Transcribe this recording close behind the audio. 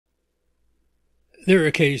there are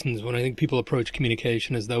occasions when I think people approach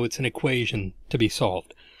communication as though it's an equation to be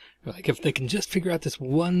solved. Like if they can just figure out this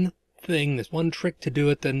one thing, this one trick to do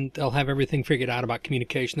it, then they'll have everything figured out about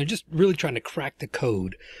communication. They're just really trying to crack the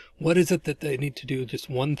code. What is it that they need to do? Just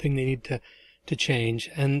one thing they need to change.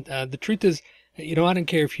 And the truth is, I don't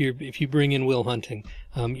care if you bring in Will Hunting,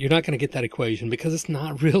 you're not going to get that equation because it's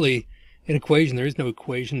not really an equation. There is no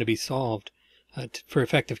equation to be solved for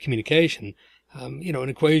effective communication. An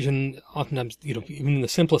equation oftentimes, even the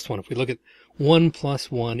simplest one, if we look at 1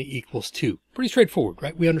 + 1 = 2, pretty straightforward,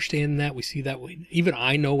 right? We understand that, we see that, even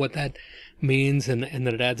I know what that means and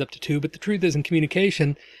that it adds up to 2. But the truth is in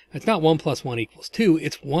communication, it's not 1 + 1 = 2.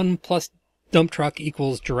 It's 1 plus dump truck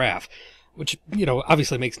 = giraffe, which,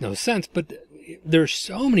 obviously makes no sense. But there's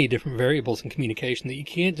so many different variables in communication that you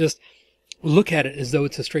can't just look at it as though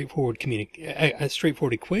it's a straightforward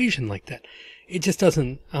equation like that. It just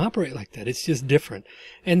doesn't operate like that. It's just different.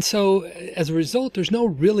 And so as a result, there's no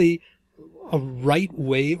really a right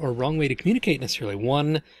way or wrong way to communicate necessarily,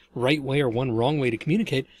 one right way or one wrong way to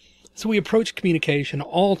communicate. So we approach communication,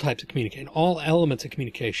 all types of communication, all elements of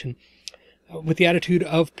communication, with the attitude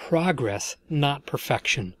of progress, not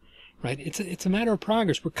perfection. Right? It's a matter of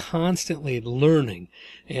progress. We're constantly learning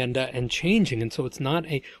and changing. And so it's not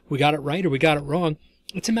we got it right or we got it wrong.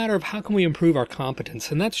 It's a matter of how can we improve our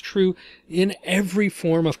competence. And that's true in every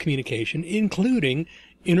form of communication, including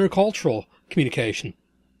intercultural communication.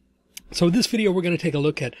 So in this video, we're going to take a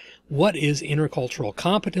look at what is intercultural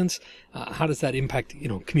competence, how does that impact,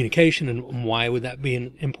 communication, and why would that be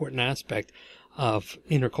an important aspect of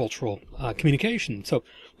intercultural communication. So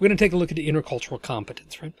we're going to take a look at the intercultural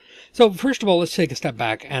competence, right? So first of all, let's take a step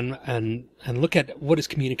back and look at what is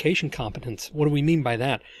communication competence. What do we mean by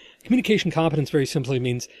that? Communication competence very simply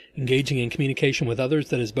means engaging in communication with others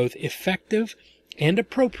that is both effective and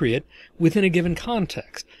appropriate within a given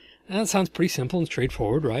context. And that sounds pretty simple and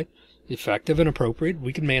straightforward, right? Effective and appropriate,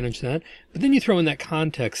 we can manage that. But then you throw in that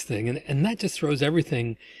context thing, and that just throws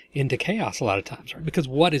everything into chaos a lot of times, right? Because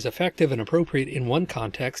what is effective and appropriate in one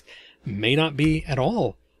context may not be at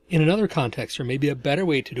all in another context, or maybe a better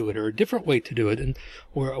way to do it, or a different way to do it,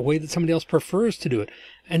 or a way that somebody else prefers to do it.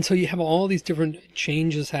 And so you have all these different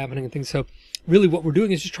changes happening and things. So really what we're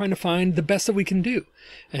doing is just trying to find the best that we can do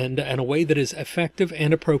and a way that is effective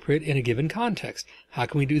and appropriate in a given context. How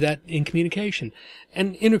can we do that in communication?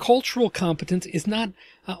 And intercultural competence is not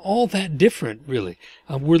all that different, really.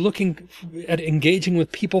 We're looking at engaging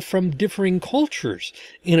with people from differing cultures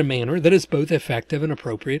in a manner that is both effective and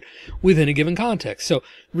appropriate within a given context. So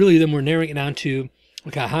really then we're narrowing it down to,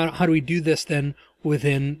 okay, how do we do this then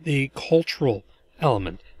within the cultural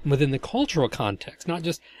element, within the cultural context, not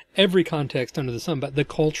just every context under the sun, but the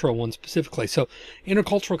cultural one specifically. So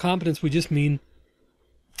intercultural competence, we just mean,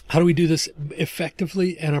 how do we do this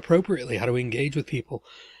effectively and appropriately? How do we engage with people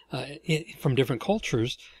from different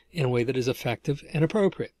cultures in a way that is effective and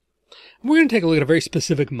appropriate? And we're going to take a look at a very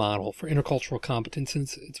specific model for intercultural competence.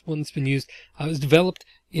 It's one that's been used. It was developed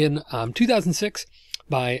in 2006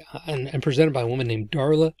 by and presented by a woman named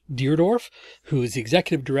Darla Deardorff, who is the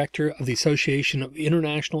executive director of the Association of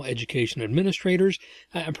International Education Administrators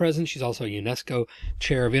at present. She's also a UNESCO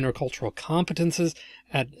chair of intercultural competences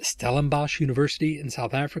at Stellenbosch University in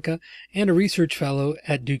South Africa and a research fellow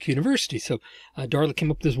at Duke University. So Darla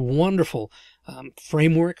came up with this wonderful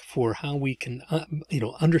framework for how we can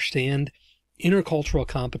understand intercultural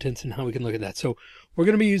competence and how we can look at that. So we're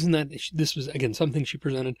going to be using that. This was, again, something she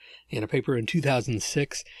presented in a paper in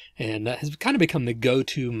 2006 and has kind of become the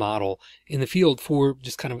go-to model in the field for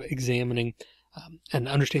just kind of examining and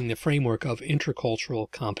understanding the framework of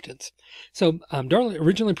intercultural competence. So Darla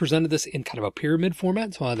originally presented this in kind of a pyramid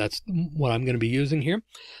format, so that's what I'm going to be using here.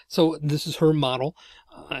 So this is her model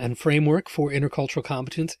and framework for intercultural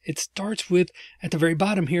competence. It starts with, at the very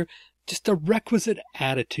bottom here, just the requisite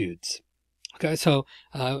attitudes. Okay, so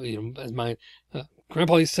as my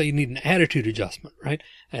grandpa used to say, you need an attitude adjustment, right?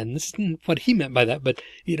 And this isn't what he meant by that, but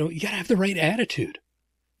you got to have the right attitude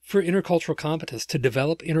for intercultural competence. To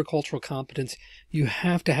develop intercultural competence, you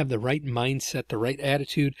have to have the right mindset, the right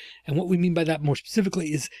attitude. And what we mean by that more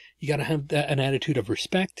specifically is you got to have an attitude of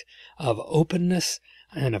respect, of openness,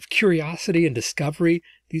 and of curiosity and discovery.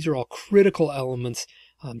 These are all critical elements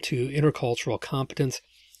to intercultural competence.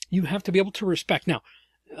 You have to be able to respect. Now,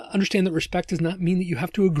 understand that respect does not mean that you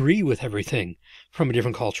have to agree with everything from a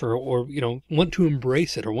different culture or want to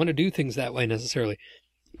embrace it or want to do things that way necessarily.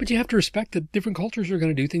 But you have to respect that different cultures are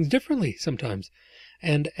going to do things differently sometimes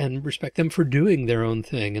and respect them for doing their own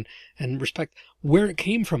thing and respect where it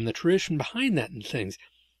came from, the tradition behind that and things.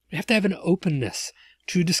 You have to have an openness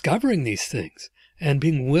to discovering these things and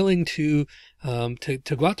being willing to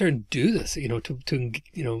go out there and do this,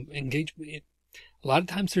 engage. A lot of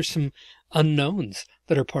times there's some unknowns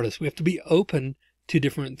that are part of this. We have to be open to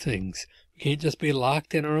different things. We can't just be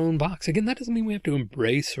locked in our own box. Again, that doesn't mean we have to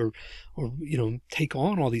embrace or take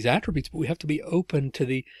on all these attributes, but we have to be open to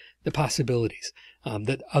the possibilities,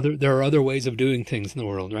 there are other ways of doing things in the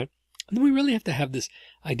world, right? And then we really have to have this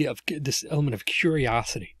idea of this element of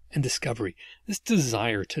curiosity and discovery, this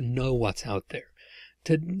desire to know what's out there,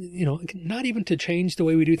 to, not even to change the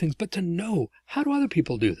way we do things, but to know, how do other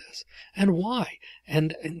people do this and why?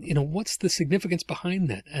 And what's the significance behind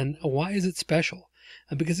that? And why is it special?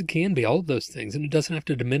 And because it can be all of those things, and it doesn't have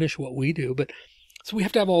to diminish what we do, but so we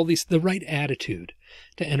have to have all the right attitude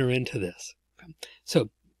to enter into this. Okay? So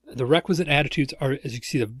the requisite attitudes are, as you can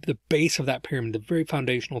see, the base of that pyramid, the very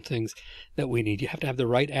foundational things that we need. You have to have the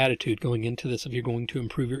right attitude going into this if you're going to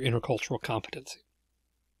improve your intercultural competency.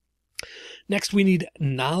 Next, we need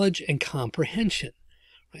knowledge and comprehension.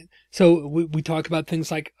 Right? So we talk about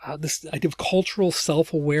things like this idea of cultural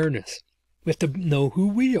self-awareness. We have to know who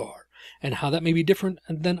we are and how that may be different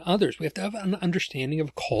than others. We have to have an understanding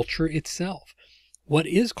of culture itself. What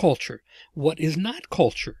is culture? What is not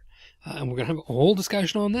culture? And we're going to have a whole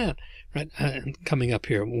discussion on that, right? Coming up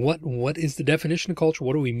here. What is the definition of culture?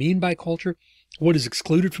 What do we mean by culture? What is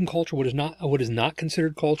excluded from culture? What is not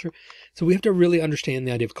considered culture? So we have to really understand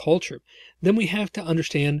the idea of culture. Then we have to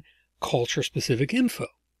understand culture-specific info,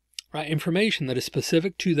 right? Information that is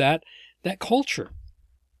specific to that culture.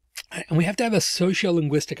 And we have to have a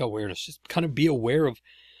sociolinguistic awareness, just kind of be aware of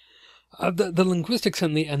the linguistics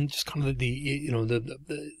and just kind of the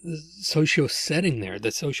socio setting there, the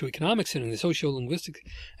socioeconomic setting, the sociolinguistics,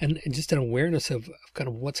 and just an awareness of kind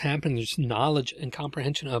of what's happening, just knowledge and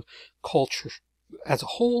comprehension of culture as a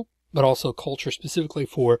whole, but also culture specifically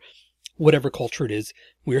for whatever culture it is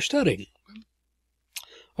we're studying.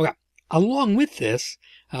 Okay. Along with this,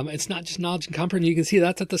 it's not just knowledge and comprehension. You can see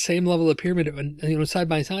that's at the same level of the pyramid, side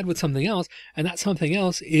by side with something else, and that something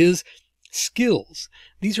else is skills.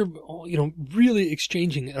 These are, really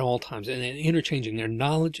exchanging at all times and interchanging. Their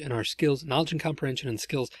knowledge and our skills, knowledge and comprehension and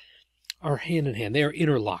skills are hand in hand. They are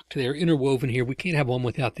interlocked. They are interwoven here. We can't have one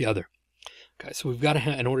without the other. Okay, so we've got to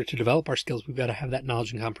have, in order to develop our skills, we've got to have that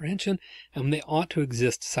knowledge and comprehension, and they ought to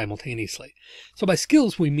exist simultaneously. So by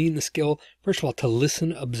skills, we mean the skill, first of all, to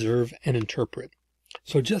listen, observe, and interpret.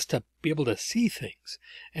 So just to be able to see things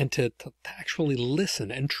and to actually listen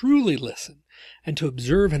and truly listen and to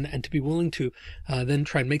observe and to be willing to then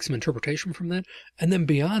try and make some interpretation from that. And then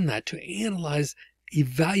beyond that, to analyze,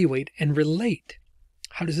 evaluate, and relate.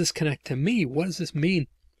 How does this connect to me? What does this mean?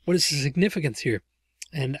 What is the significance here?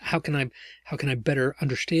 And how can I better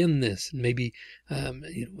understand this and maybe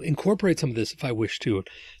incorporate some of this if I wish to?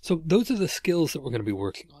 So those are the skills that we're going to be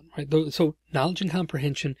working on, right? So knowledge and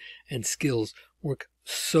comprehension and skills work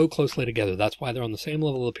so closely together. That's why they're on the same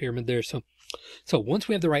level of the pyramid there. So once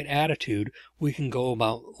we have the right attitude, we can go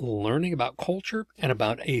about learning about culture and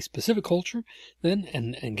about a specific culture then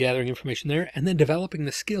and gathering information there, and then developing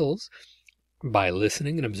the skills by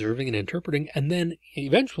listening and observing and interpreting, and then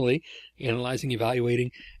eventually analyzing,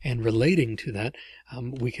 evaluating, and relating to that.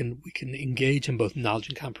 We can engage in both knowledge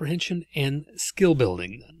and comprehension and skill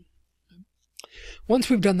building. Then, once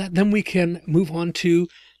we've done that, then we can move on to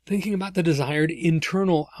thinking about the desired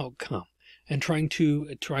internal outcome and trying to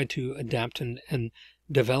adapt and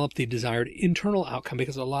develop the desired internal outcome,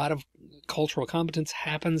 because a lot of cultural competence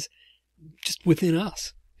happens just within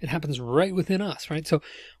us. It happens right within us, right? So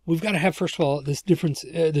we've got to have, first of all, this difference,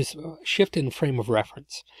 this shift in frame of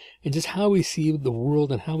reference and just how we see the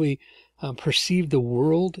world and how we perceive the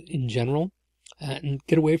world in general, and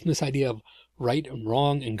get away from this idea of right and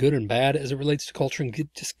wrong and good and bad as it relates to culture, and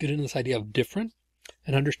just get into this idea of different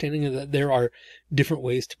and understanding that there are different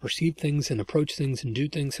ways to perceive things and approach things and do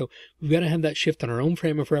things. So we've got to have that shift in our own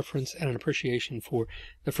frame of reference and an appreciation for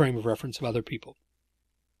the frame of reference of other people.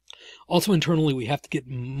 Also internally, we have to get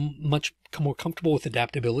much more comfortable with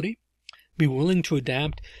adaptability, be willing to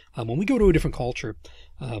adapt. When we go to a different culture,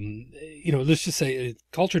 let's just say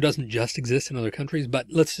culture doesn't just exist in other countries, but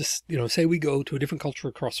let's just, say we go to a different culture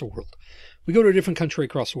across the world. We go to a different country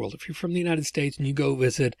across the world. If you're from the United States and you go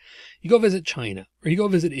visit China, or you go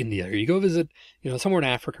visit India, or you go visit, somewhere in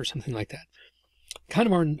Africa or something like that. Kind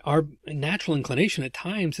of our natural inclination at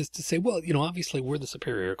times is to say, well, obviously we're the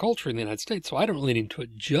superior culture in the United States, so I don't really need to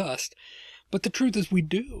adjust. But the truth is we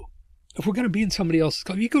do. If we're going to be in somebody else's,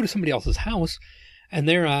 if you go to somebody else's house and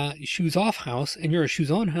they're a shoes off house and you're a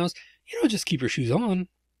shoes on house, you don't just keep your shoes on,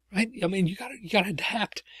 right? I mean, you gotta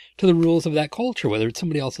adapt to the rules of that culture, whether it's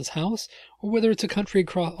somebody else's house or whether it's a country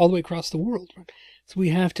all the way across the world. Right? So we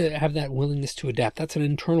have to have that willingness to adapt. That's an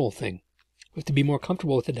internal thing. We have to be more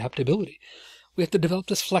comfortable with adaptability. We have to develop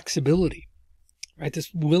this flexibility, right? This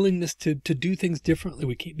willingness to do things differently.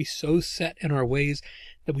 We can't be so set in our ways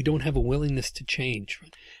that we don't have a willingness to change.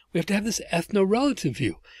 Right? We have to have this ethno-relative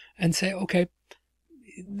view and say, okay,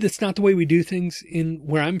 that's not the way we do things in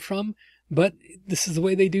where I'm from, but this is the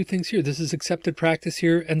way they do things here. This is accepted practice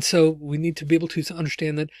here. And so we need to be able to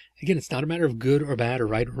understand that, again, it's not a matter of good or bad or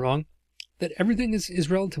right or wrong, that everything is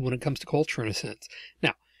relative when it comes to culture in a sense.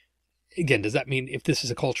 Now, again, does that mean if this is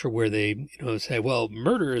a culture where they, say, well,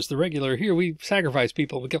 murder is the regular here, we sacrifice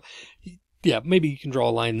people, we kill. Yeah, maybe you can draw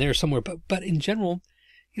a line there somewhere. But in general,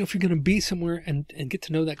 if you're going to be somewhere and get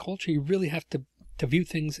to know that culture, you really have to view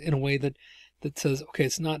things in a way that says, okay,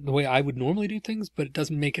 it's not the way I would normally do things, but it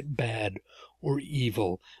doesn't make it bad or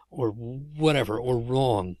evil or whatever or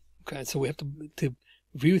wrong. Okay, so we have to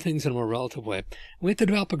view things in a more relative way. We have to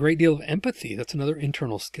develop a great deal of empathy. That's another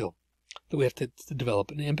internal skill that we have to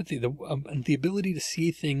develop. An empathy, the ability to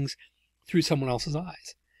see things through someone else's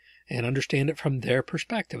eyes and understand it from their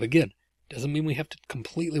perspective. Again, doesn't mean we have to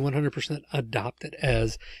completely 100% adopt it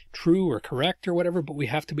as true or correct or whatever, but we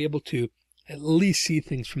have to be able to at least see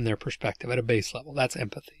things from their perspective at a base level. That's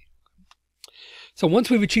empathy. So once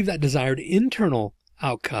we've achieved that desired internal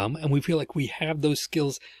outcome and we feel like we have those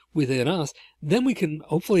skills within us, then we can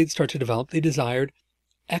hopefully start to develop the desired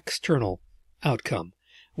external outcome,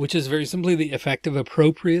 which is very simply the effective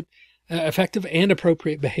and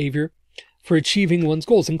appropriate behavior for achieving one's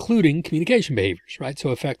goals, including communication behaviors, right? So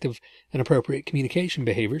effective and appropriate communication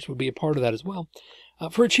behaviors would be a part of that as well.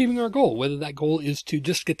 For achieving our goal, whether that goal is to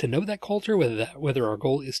just get to know that culture, whether our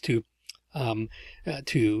goal is to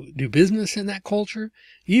do business in that culture,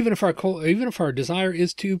 even if our desire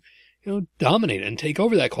is to dominate and take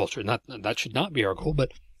over that culture. That should not be our goal,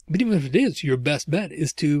 but even if it is, your best bet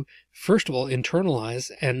is to first of all internalize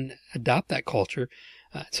and adopt that culture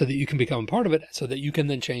so that you can become a part of it, so that you can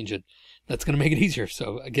then change it. That's going to make it easier.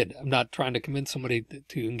 So again, I'm not trying to convince somebody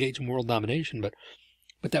to engage in world domination, but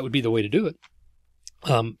that would be the way to do it.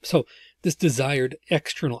 So this desired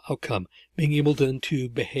external outcome, being able to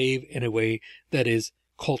behave in a way that is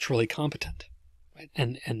culturally competent, right?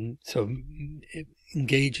 And so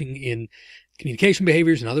engaging in communication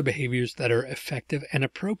behaviors and other behaviors that are effective and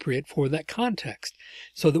appropriate for that context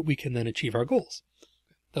so that we can then achieve our goals.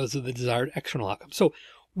 Those are the desired external outcomes. So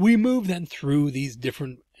we move then through these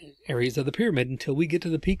different areas of the pyramid until we get to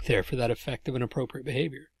the peak there for that effective and appropriate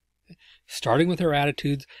behavior. Starting with our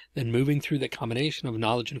attitudes, then moving through the combination of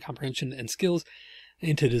knowledge and comprehension and skills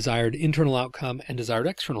into desired internal outcome and desired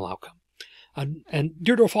external outcome. And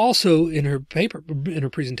Deardorff also in her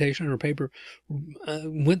presentation,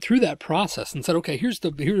 went through that process and said, okay, here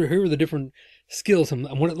are the different skills and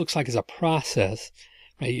what it looks like as a process,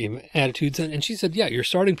 right? Attitudes. And she said, yeah, your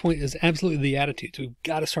starting point is absolutely the attitudes. We've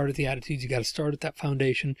got to start at the attitudes. You got to start at that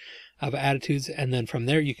foundation of attitudes. And then from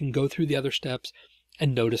there, you can go through the other steps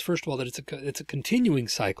and notice, first of all, that it's a continuing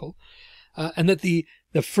cycle, and that the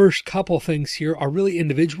first couple things here are really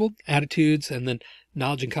individual attitudes, and then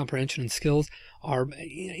knowledge and comprehension and skills are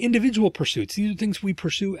individual pursuits. These are things we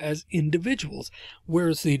pursue as individuals,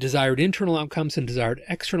 whereas the desired internal outcomes and desired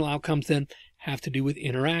external outcomes then have to do with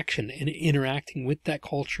interaction and interacting with that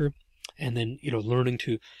culture, and then learning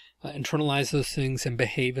to internalize those things and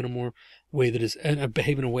behave in a way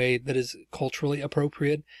that is culturally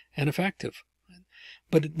appropriate and effective.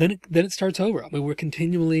 But then it starts over. I mean, we're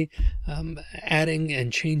continually adding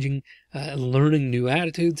and changing, learning new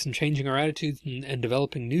attitudes and changing our attitudes and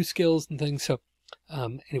developing new skills and things. So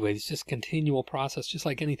anyway, it's just a continual process, just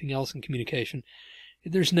like anything else in communication.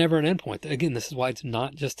 There's never an endpoint. Again, this is why it's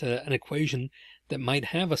not just an equation that might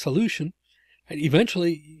have a solution.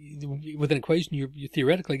 Eventually, with an equation, you're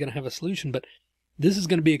theoretically going to have a solution, but this is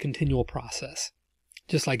going to be a continual process.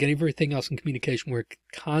 Just like everything else in communication, we're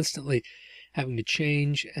constantly having to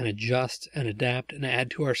change and adjust and adapt and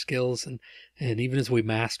add to our skills. And even as we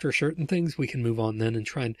master certain things, we can move on then and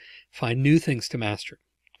try and find new things to master.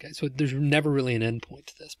 Okay, so there's never really an end point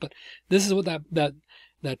to this, but this is what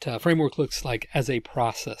that framework looks like as a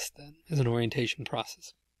process, then, as an orientation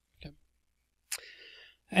process. Okay.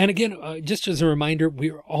 And again, just as a reminder,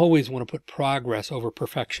 we always want to put progress over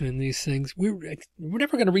perfection in these things. We're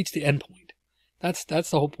never going to reach the end point. That's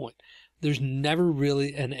the whole point. There's never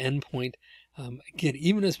really an end point. Again,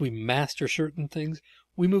 even as we master certain things,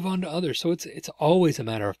 we move on to others. So it's always a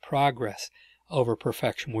matter of progress over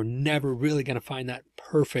perfection. We're never really going to find that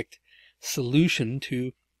perfect solution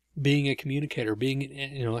to being a communicator,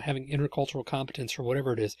 having intercultural competence or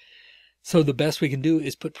whatever it is. So the best we can do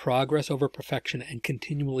is put progress over perfection and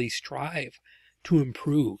continually strive to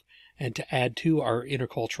improve and to add to our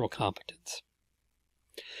intercultural competence.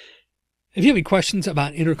 If you have any questions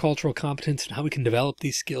about intercultural competence and how we can develop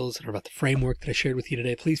these skills, or about the framework that I shared with you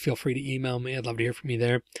today, please feel free to email me. I'd love to hear from you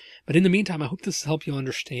there. But in the meantime, I hope this has helped you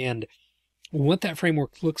understand what that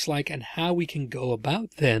framework looks like and how we can go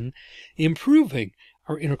about then improving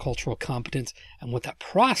our intercultural competence and what that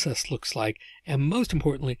process looks like. And most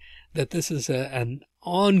importantly, that this is an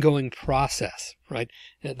ongoing process, right?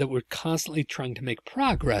 That we're constantly trying to make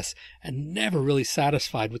progress and never really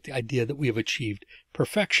satisfied with the idea that we have achieved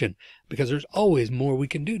perfection, because there's always more we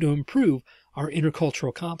can do to improve our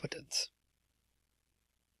intercultural competence.